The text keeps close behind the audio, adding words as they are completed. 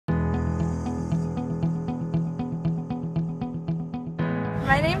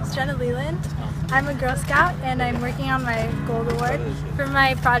My name's Jenna Leland. I'm a Girl Scout and I'm working on my Gold Award. For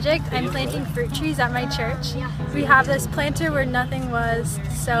my project, I'm planting fruit trees at my church. We have this planter where nothing was,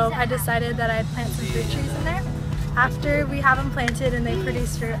 so I decided that I'd plant some fruit trees in there. After we have them planted and they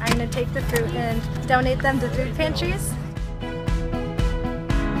produce fruit, I'm going to take the fruit and donate them to food pantries.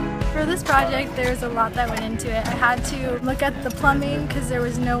 For this project, there was a lot that went into it. I had to look at the plumbing because there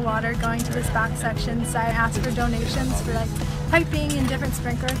was no water going to this back section, so I asked for donations for like piping and different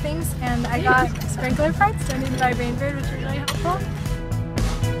sprinkler things, and I got sprinkler parts donated by Rainbird, which was really helpful.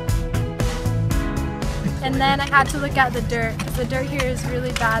 And then I had to look at the dirt, because the dirt here is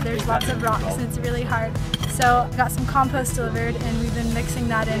really bad. There's lots of rocks and it's really hard. So I got some compost delivered and we've been mixing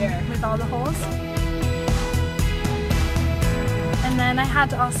that in with all the holes. And then I had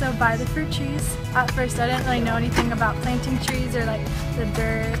to also buy the fruit trees. At first I didn't really know anything about planting trees or like the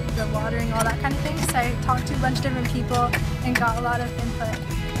dirt, the watering, all that kind of thing. So I talked to a bunch of different people and got a lot of input.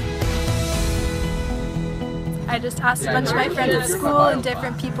 I just asked a bunch of my friends at school and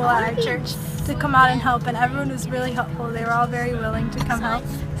different people at our church to come out and help, and everyone was really helpful. They were all very willing to come help,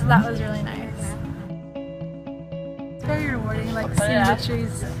 so that was really nice. It's very rewarding, like seeing the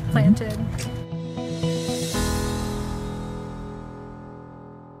trees planted.